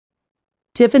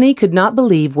Tiffany could not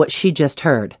believe what she just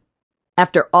heard.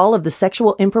 After all of the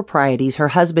sexual improprieties her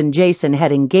husband Jason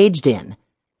had engaged in,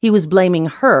 he was blaming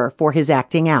her for his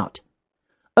acting out.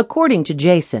 According to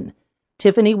Jason,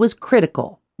 Tiffany was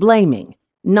critical, blaming,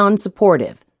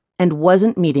 non-supportive, and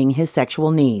wasn't meeting his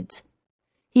sexual needs.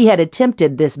 He had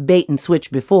attempted this bait and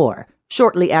switch before,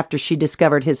 shortly after she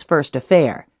discovered his first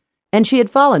affair, and she had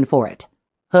fallen for it,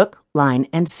 hook, line,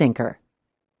 and sinker.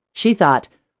 She thought,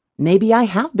 maybe I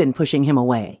have been pushing him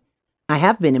away. I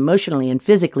have been emotionally and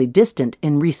physically distant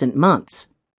in recent months.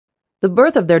 The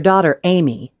birth of their daughter,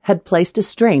 Amy, had placed a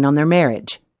strain on their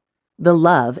marriage. The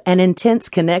love and intense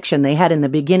connection they had in the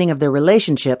beginning of their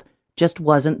relationship just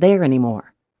wasn't there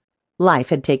anymore. Life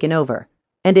had taken over,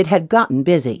 and it had gotten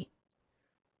busy.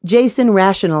 Jason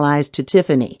rationalized to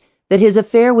Tiffany that his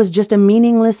affair was just a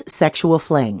meaningless sexual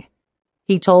fling.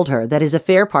 He told her that his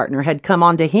affair partner had come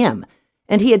on to him,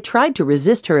 and he had tried to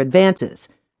resist her advances,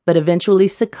 but eventually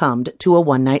succumbed to a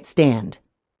one-night stand.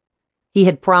 He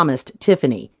had promised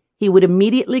Tiffany he would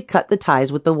immediately cut the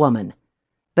ties with the woman,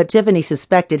 but Tiffany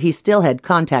suspected he still had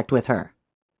contact with her.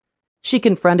 She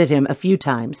confronted him a few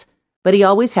times, but he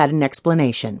always had an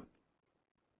explanation.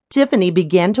 Tiffany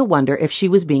began to wonder if she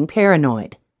was being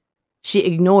paranoid. She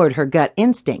ignored her gut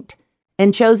instinct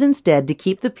and chose instead to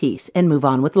keep the peace and move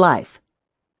on with life.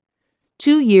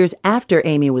 2 years after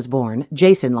Amy was born,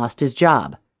 Jason lost his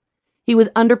job. He was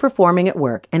underperforming at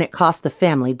work, and it cost the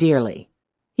family dearly.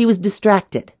 He was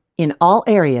distracted in all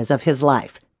areas of his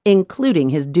life, including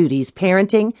his duties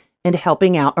parenting and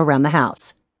helping out around the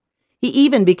house. He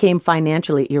even became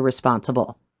financially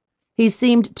irresponsible. He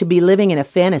seemed to be living in a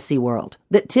fantasy world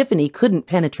that Tiffany couldn't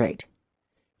penetrate.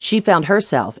 She found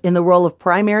herself in the role of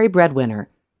primary breadwinner,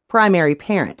 primary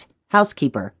parent,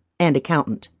 housekeeper, and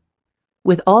accountant.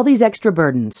 With all these extra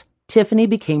burdens, Tiffany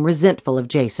became resentful of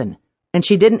Jason, and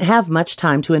she didn't have much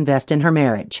time to invest in her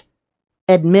marriage.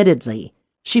 Admittedly,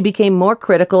 she became more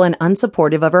critical and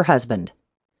unsupportive of her husband.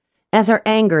 As her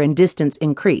anger and distance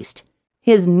increased,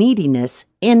 his neediness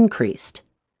increased.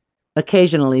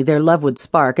 Occasionally, their love would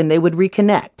spark and they would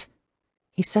reconnect.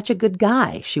 He's such a good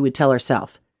guy, she would tell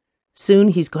herself. Soon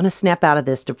he's going to snap out of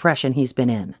this depression he's been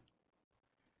in.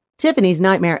 Tiffany's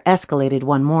nightmare escalated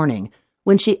one morning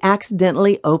when she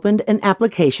accidentally opened an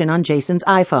application on Jason's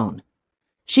iPhone.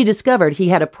 She discovered he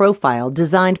had a profile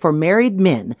designed for married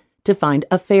men to find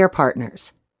affair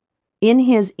partners. In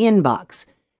his inbox,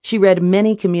 she read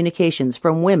many communications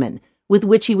from women with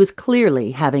which he was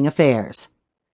clearly having affairs.